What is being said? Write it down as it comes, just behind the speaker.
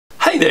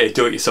there,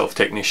 do-it-yourself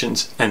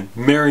technicians, and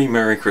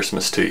Merry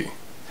Christmas to you.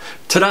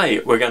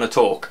 Today we're going to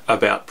talk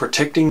about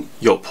protecting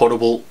your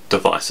portable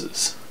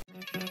devices.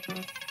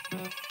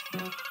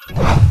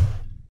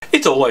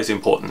 It's always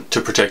important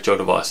to protect your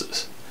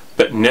devices,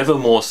 but never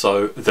more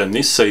so than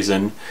this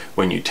season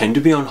when you tend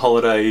to be on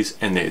holidays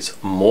and there's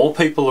more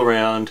people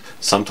around,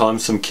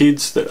 sometimes some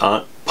kids that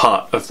aren't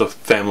part of the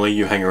family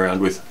you hang around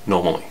with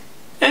normally.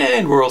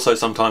 And we're also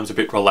sometimes a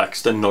bit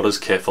relaxed and not as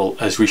careful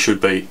as we should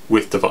be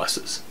with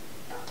devices.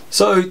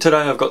 So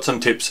today I've got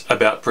some tips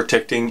about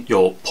protecting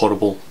your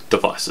portable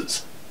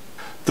devices.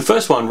 The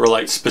first one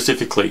relates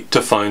specifically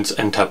to phones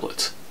and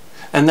tablets,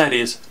 and that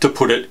is to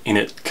put it in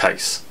its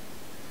case.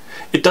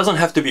 It doesn't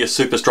have to be a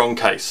super strong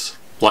case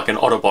like an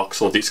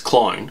OtterBox or this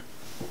clone.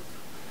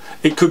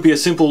 It could be a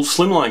simple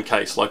slimline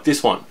case like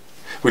this one,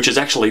 which is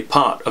actually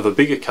part of a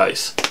bigger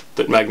case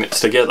that magnets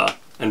together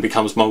and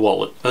becomes my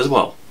wallet as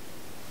well.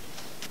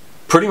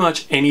 Pretty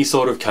much any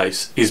sort of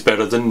case is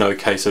better than no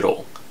case at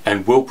all,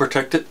 and will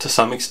protect it to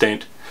some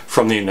extent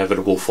from the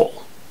inevitable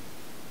fall.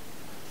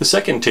 The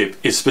second tip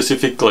is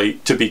specifically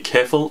to be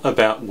careful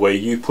about where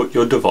you put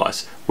your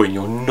device when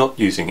you're not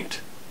using it.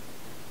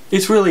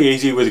 It's really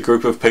easy with a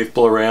group of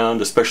people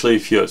around, especially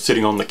if you're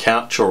sitting on the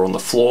couch or on the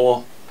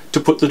floor, to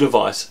put the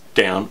device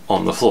down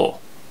on the floor.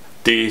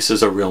 This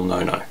is a real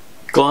no-no.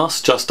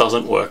 Glass just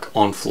doesn't work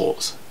on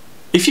floors.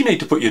 If you need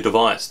to put your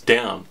device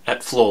down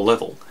at floor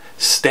level,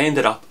 stand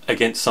it up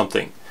against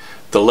something,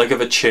 the leg of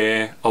a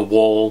chair, a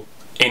wall,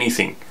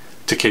 anything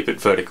to keep it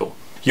vertical.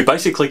 You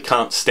basically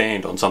can't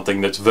stand on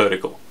something that's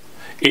vertical.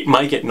 It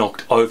may get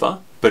knocked over,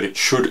 but it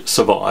should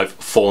survive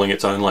falling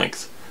its own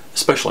length,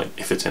 especially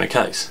if it's in a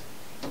case.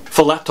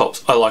 For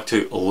laptops, I like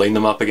to lean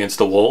them up against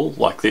the wall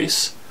like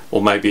this,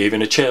 or maybe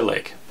even a chair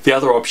leg. The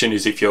other option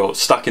is if you're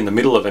stuck in the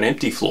middle of an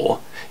empty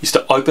floor, is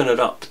to open it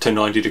up to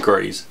 90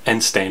 degrees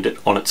and stand it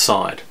on its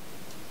side.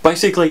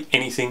 Basically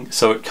anything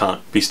so it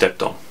can't be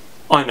stepped on.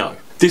 I know,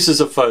 this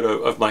is a photo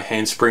of my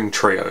handspring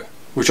Trio,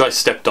 which I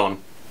stepped on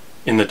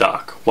in the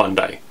dark one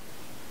day.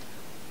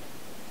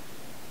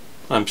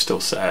 I'm still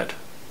sad.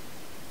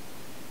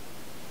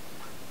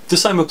 The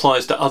same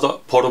applies to other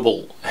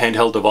portable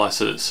handheld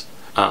devices,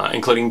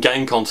 including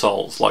game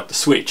consoles like the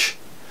Switch,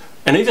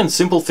 and even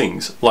simple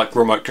things like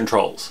remote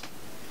controls.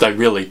 They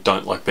really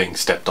don't like being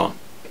stepped on.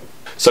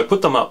 So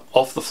put them up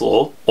off the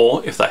floor,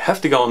 or if they have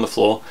to go on the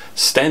floor,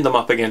 stand them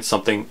up against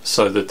something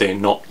so that they're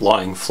not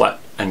lying flat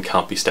and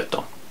can't be stepped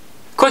on.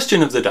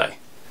 Question of the day.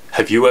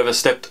 Have you ever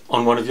stepped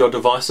on one of your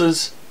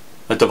devices?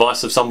 A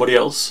device of somebody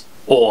else?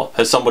 Or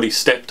has somebody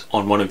stepped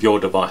on one of your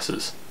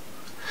devices?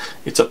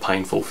 It's a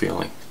painful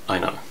feeling, I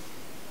know.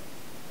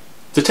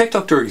 The Tech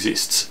Doctor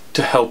exists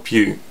to help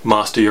you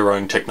master your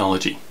own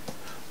technology.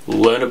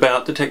 Learn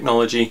about the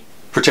technology,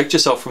 protect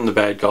yourself from the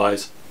bad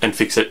guys, and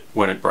fix it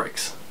when it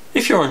breaks.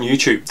 If you're on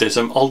YouTube, there's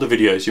some older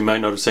videos you may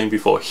not have seen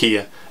before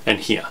here and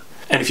here.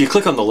 And if you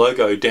click on the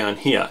logo down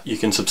here, you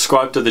can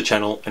subscribe to the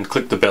channel and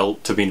click the bell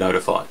to be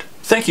notified.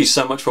 Thank you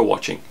so much for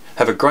watching.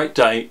 Have a great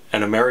day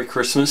and a Merry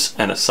Christmas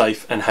and a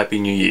safe and happy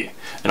New Year.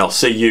 And I'll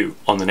see you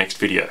on the next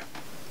video.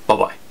 Bye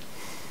bye.